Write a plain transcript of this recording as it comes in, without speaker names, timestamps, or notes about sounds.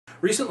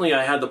Recently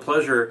I had the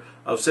pleasure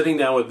of sitting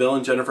down with Bill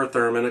and Jennifer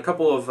Thurman, a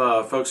couple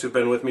of folks who've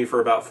been with me for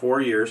about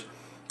 4 years.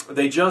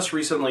 They just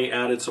recently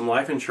added some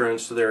life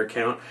insurance to their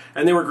account,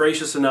 and they were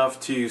gracious enough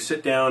to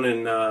sit down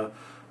and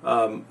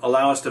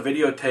allow us to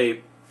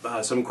videotape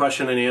some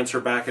question and answer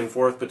back and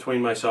forth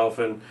between myself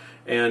and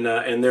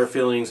their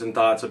feelings and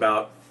thoughts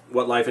about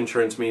what life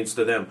insurance means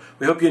to them.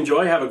 We hope you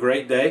enjoy. Have a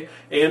great day.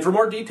 And for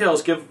more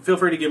details, feel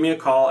free to give me a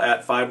call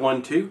at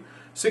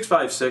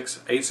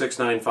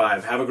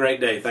 512-656-8695. Have a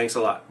great day. Thanks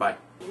a lot. Bye.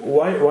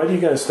 Why do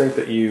you guys think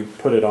that you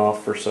put it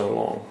off for so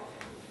long?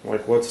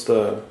 Like, what's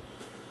the...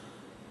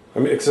 I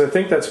mean, because I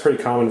think that's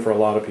pretty common for a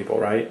lot of people,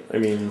 right? I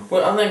mean...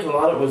 Well, I think a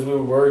lot of it was we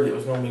were worried it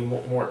was going to be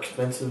more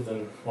expensive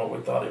than what we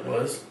thought it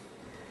was.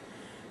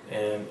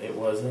 And it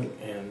wasn't,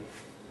 and...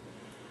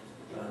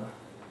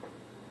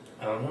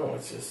 I don't know,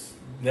 it's just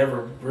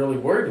never really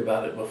worried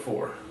about it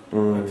before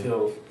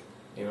until,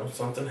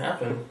 something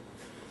happened,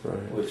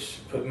 right,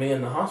 which put me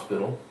in the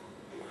hospital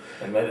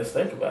and made us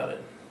think about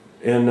it.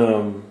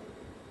 And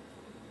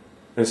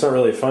it's not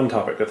really a fun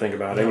topic to think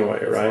about anyway,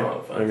 it's right?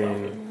 Not a fun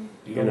topic.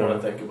 You don't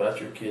want to think about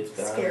your kids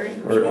dying.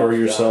 Scary. Or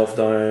yourself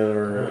dying,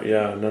 or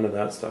none of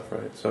that stuff,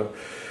 right? So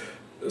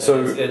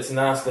it's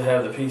nice to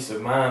have the peace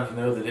of mind to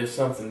know that if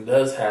something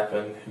does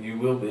happen, you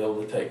will be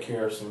able to take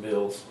care of some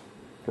bills.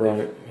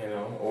 Right.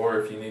 Or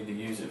if you need to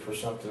use it for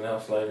something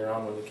else later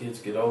on when the kids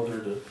get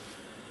older to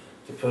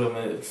put them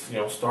in,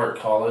 start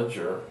college,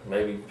 or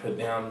maybe put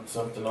down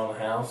something on a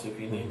house if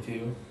you need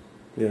to.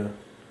 Yeah.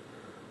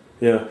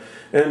 Yeah.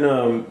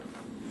 And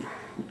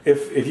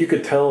if you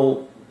could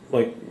tell,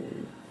 like,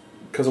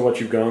 because of what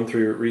you've gone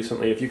through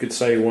recently, if you could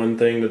say one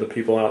thing to the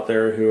people out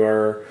there who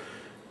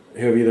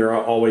have either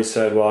always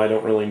said, well, I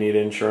don't really need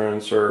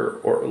insurance or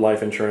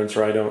life insurance,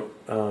 or I don't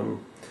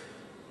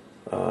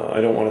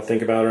want to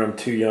think about it, or I'm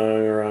too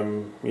young, or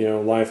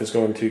life is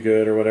going too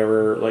good, or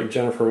whatever. Like,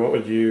 Jennifer,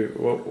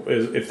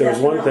 if there's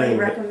one thing...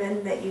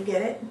 recommend that you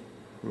get it.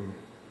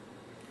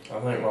 I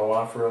think my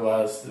wife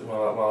realized that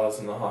while I was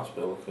in the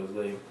hospital, because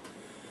they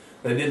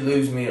did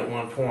lose me at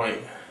one point,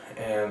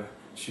 and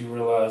she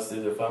realized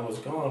that if I was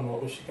gone,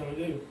 what was she going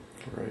to do?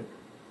 Right.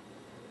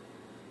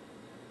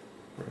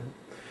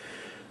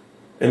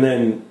 And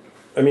then,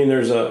 I mean,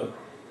 there's a...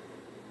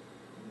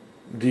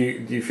 Do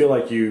you feel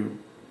like you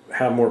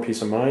have more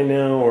peace of mind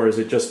now, or is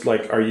it just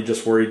like, are you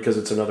just worried because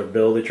it's another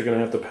bill that you're going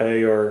to have to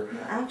pay, or...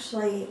 Well,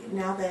 actually,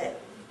 now that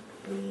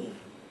we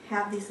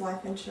have these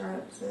life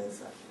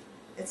insurances,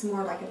 it's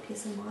more like a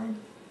peace of mind.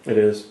 It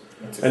is.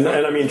 And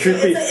I mean,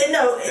 truth be...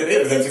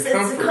 It's a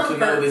comfort to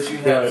know that you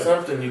have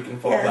something you can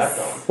fall back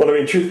on. Well, I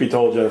mean, truth be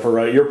told, Jennifer,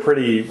 right, you're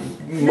pretty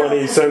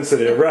money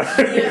sensitive, right?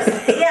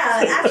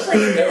 Yeah,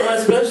 actually...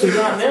 especially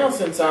right now,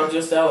 since I'm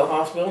just out of the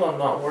hospital, I'm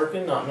not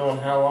working, not knowing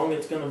how long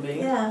it's going to be.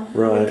 Yeah,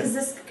 right. Because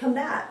this could come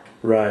back.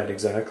 Right,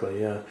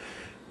 exactly, yeah.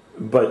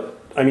 But,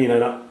 I mean,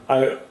 and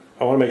I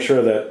want to make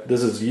sure that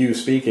this is you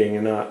speaking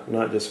and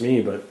not just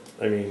me, but,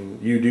 I mean,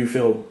 you do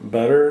feel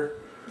better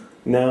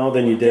now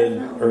than you did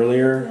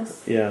earlier?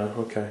 Yes. Yeah,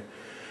 okay.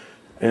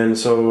 And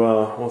so,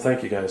 well,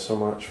 thank you guys so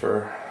much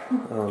for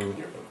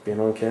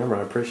being on camera.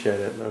 I appreciate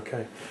it.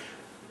 Okay.